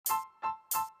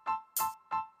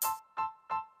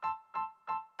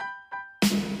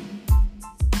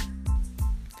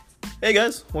Hey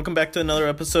guys, welcome back to another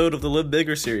episode of the Live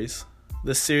Bigger series.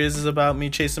 This series is about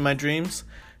me chasing my dreams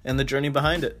and the journey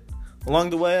behind it. Along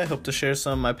the way, I hope to share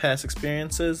some of my past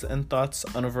experiences and thoughts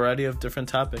on a variety of different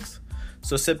topics.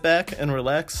 So sit back and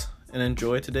relax and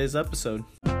enjoy today's episode.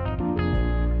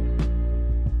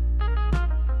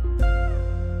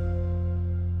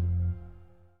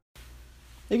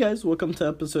 Hey guys, welcome to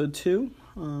episode 2.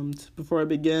 Before I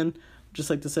begin, I'd just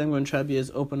like to say I'm going to try to be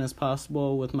as open as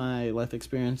possible with my life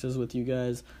experiences with you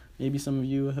guys. Maybe some of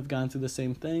you have gone through the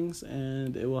same things,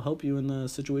 and it will help you in the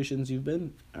situations you've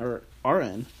been or are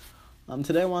in.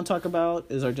 Today I want to talk about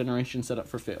is our generation set up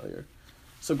for failure.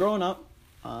 So growing up,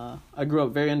 I grew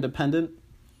up very independent.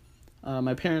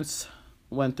 My parents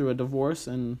went through a divorce,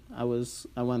 and I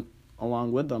went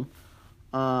along with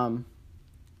them.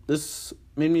 This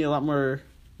made me a lot more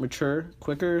mature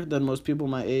quicker than most people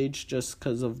my age, just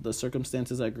because of the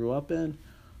circumstances I grew up in.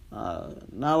 Not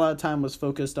a lot of time was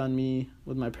focused on me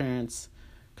with my parents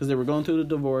because they were going through the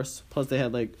divorce. Plus, I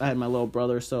had my little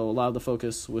brother, so a lot of the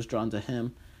focus was drawn to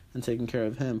him and taking care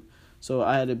of him. So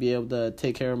I had to be able to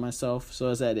take care of myself. So I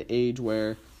was at an age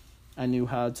where I knew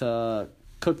how to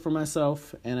cook for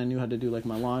myself, and I knew how to do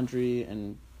my laundry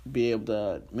and be able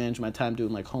to manage my time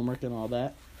doing homework and all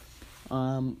that.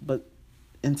 But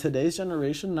in today's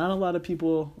generation, not a lot of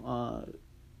people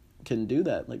can do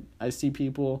that. I see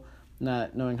people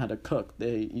not knowing how to cook.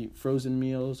 They eat frozen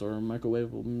meals or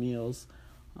microwavable meals,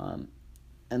 and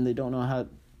they don't know how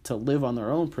to live on their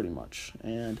own pretty much.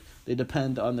 And they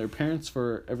depend on their parents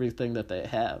for everything that they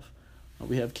have.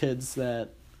 We have kids that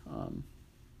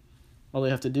all they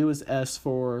have to do is ask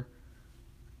for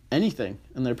anything,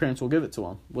 and their parents will give it to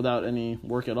them without any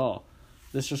work at all.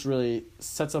 This just really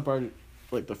sets up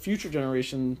the future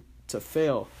generation to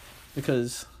fail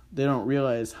because they don't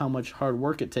realize how much hard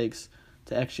work it takes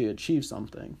to actually achieve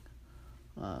something.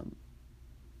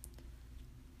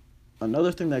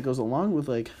 Another thing that goes along with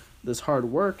this hard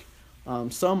work,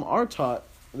 some are taught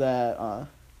that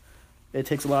it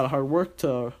takes a lot of hard work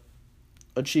to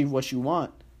achieve what you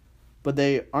want, but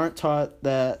they aren't taught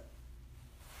that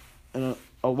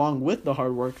along with the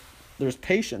hard work, there's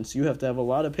patience. You have to have a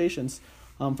lot of patience.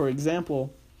 For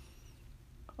example,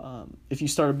 if you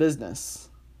start a business,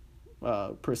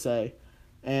 per se,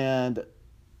 and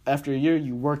after a year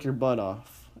you work your butt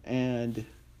off and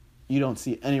you don't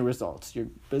see any results, your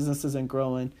business isn't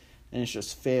growing and it's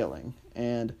just failing,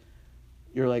 and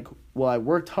you're like, well, I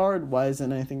worked hard, why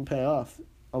isn't anything pay off?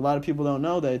 A lot of people don't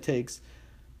know that it takes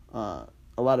a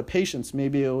lot of patience.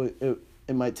 Maybe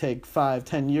it might take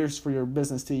 5-10 years for your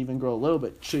business to even grow a little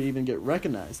bit, to even get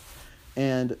recognized,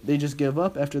 and they just give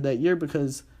up after that year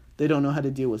because they don't know how to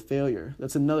deal with failure.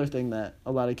 That's another thing that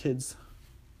a lot of kids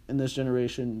in this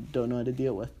generation don't know how to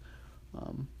deal with.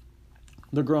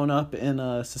 They're growing up in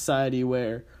a society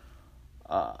where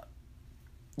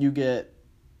you get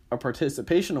a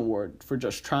participation award for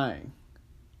just trying.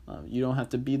 You don't have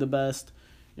to be the best.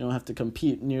 You don't have to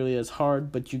compete nearly as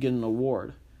hard, but you get an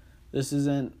award. This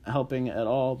isn't helping at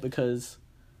all because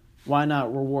why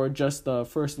not reward just the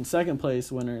first and second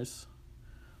place winners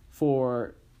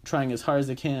for trying as hard as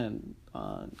they can,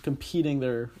 competing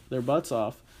their butts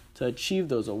off to achieve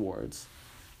those awards.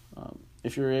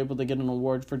 If you're able to get an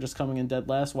award for just coming in dead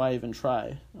last, why even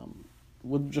try?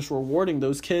 With just rewarding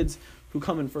those kids who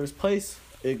come in first place,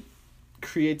 it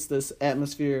creates this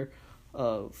atmosphere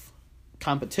of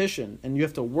competition, and you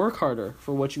have to work harder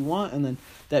for what you want, and then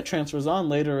that transfers on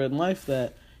later in life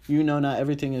that not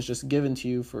everything is just given to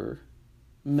you for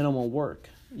minimal work.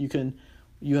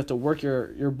 You have to work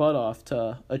your butt off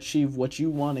to achieve what you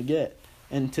want to get.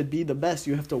 And to be the best,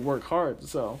 you have to work hard.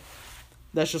 So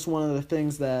that's just one of the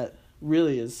things that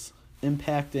really is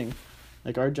impacting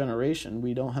our generation.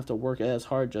 We don't have to work as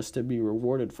hard just to be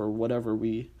rewarded for whatever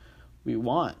we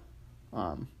want.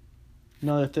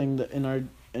 Another thing that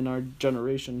in our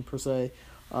generation per se,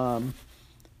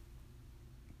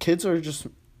 kids are just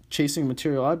chasing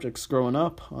material objects growing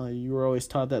up. You were always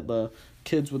taught that the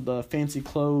kids with the fancy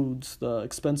clothes, the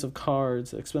expensive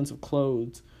cars, the expensive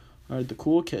clothes are the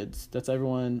cool kids. That's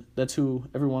who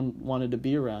everyone wanted to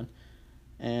be around.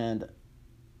 And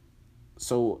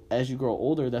so as you grow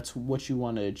older, that's what you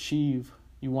want to achieve.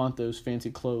 You want those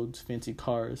fancy clothes, fancy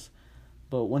cars.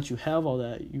 But once you have all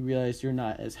that, you realize you're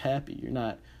not as happy. You're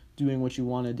not doing what you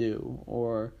want to do,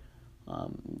 or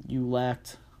you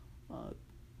lacked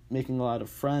making a lot of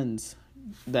friends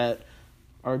that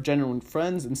are genuine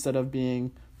friends instead of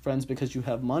being friends because you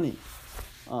have money.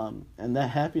 And that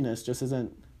happiness just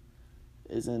isn't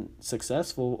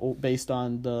successful based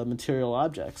on the material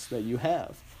objects that you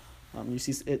have. You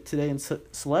see it today in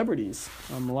celebrities.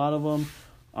 A lot of them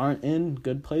aren't in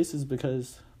good places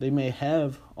because They may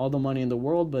have all the money in the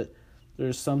world, but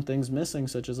there's some things missing,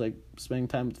 such as like spending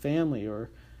time with family or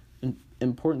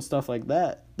important stuff like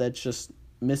that that's just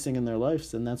missing in their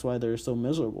lives, and that's why they're so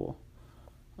miserable.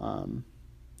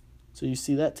 So you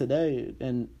see that today,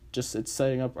 and just it's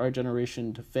setting up our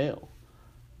generation to fail.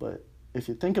 But if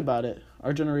you think about it,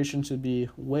 our generation should be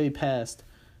way past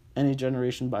any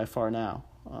generation by far now.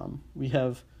 We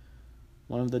have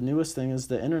one of the newest things is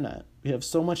the internet. We have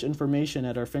so much information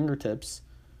at our fingertips.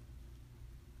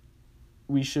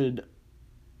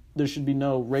 There should be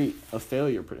no rate of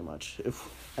failure, pretty much. If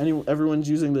everyone's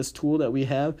using this tool that we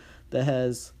have that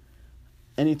has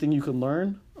anything you can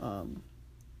learn,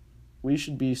 we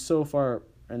should be so far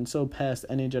and so past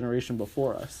any generation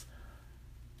before us.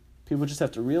 People just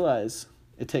have to realize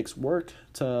it takes work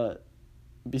to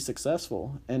be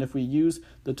successful. And if we use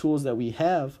the tools that we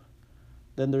have,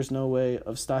 then there's no way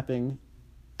of stopping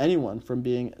anyone from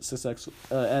being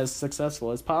as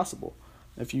successful as possible.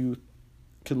 If you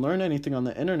can learn anything on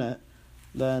the internet,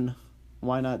 then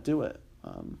why not do it?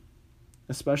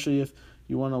 Especially if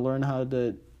you want to learn how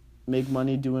to make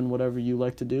money doing whatever you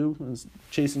like to do and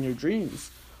chasing your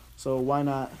dreams. So why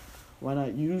not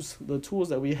use the tools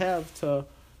that we have to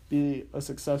be a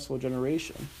successful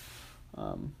generation?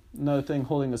 Another thing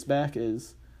holding us back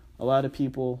is a lot of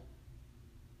people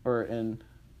are in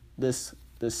this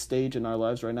stage in our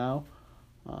lives right now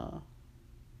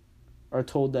are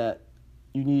told that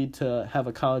you need to have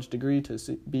a college degree to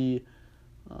be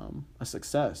a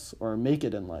success or make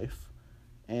it in life.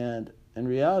 And in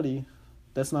reality,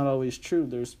 that's not always true.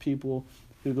 There's people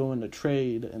who go into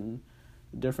trade and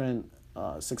different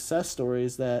success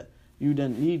stories that you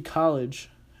didn't need college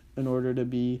in order to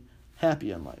be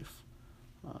happy in life.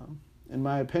 In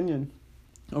my opinion,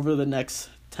 over the next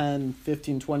 10,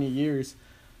 15, 20 years,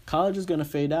 college is going to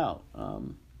fade out.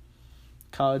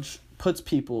 College puts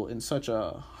people in such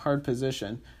a hard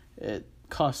position. It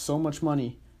costs so much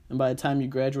money. And by the time you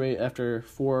graduate after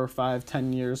 4 or 5,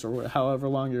 10 years, or however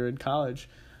long you're in college,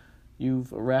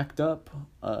 you've racked up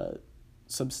a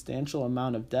substantial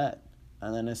amount of debt.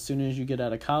 And then as soon as you get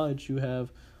out of college, you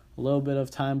have a little bit of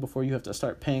time before you have to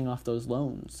start paying off those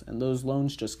loans. And those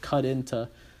loans just cut into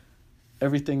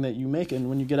everything that you make. And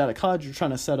when you get out of college, you're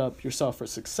trying to set up yourself for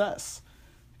success.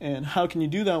 And how can you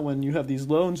do that when you have these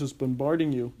loans just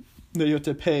bombarding you that you have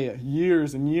to pay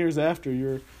years and years after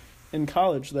you're in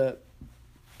college that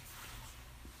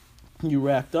you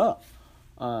racked up?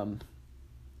 In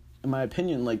my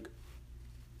opinion, like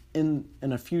in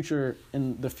the future,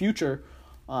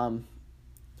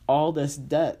 all this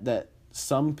debt that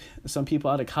some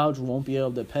people out of college won't be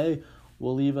able to pay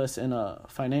will leave us in a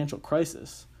financial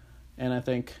crisis. And I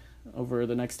think over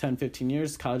the next 10, 15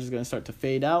 years, college is going to start to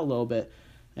fade out a little bit,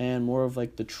 and more of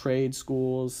like the trade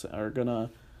schools are going to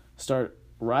start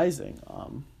rising.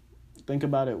 Think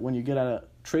about it. When you get out of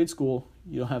trade school,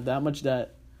 you don't have that much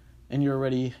debt, and you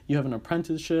have an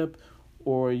apprenticeship,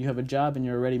 or you have a job and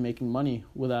you're already making money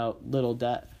without little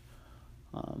debt.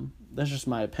 That's just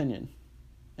my opinion.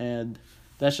 And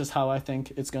that's just how I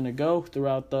think it's going to go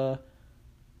throughout the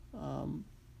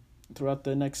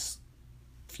next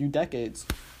few decades.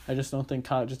 I just don't think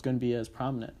college is going to be as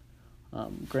prominent.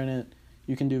 Granted,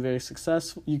 you can be very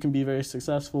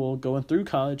successful going through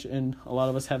college, and a lot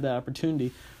of us have that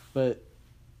opportunity, but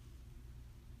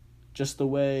just the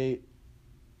way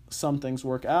some things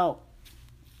work out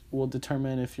will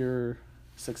determine if you're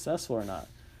successful or not.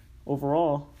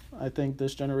 Overall, I think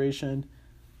this generation,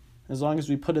 as long as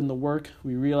we put in the work,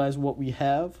 we realize what we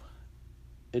have,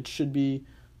 it should be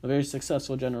a very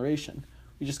successful generation.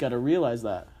 We just got to realize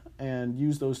that and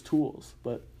use those tools.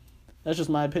 But that's just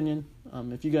my opinion.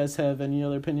 If you guys have any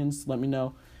other opinions, let me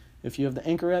know. If you have the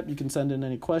Anchor app, you can send in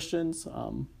any questions.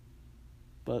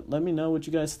 But let me know what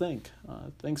you guys think.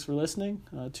 Thanks for listening.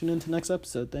 Tune in to next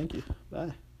episode. Thank you.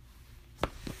 Bye.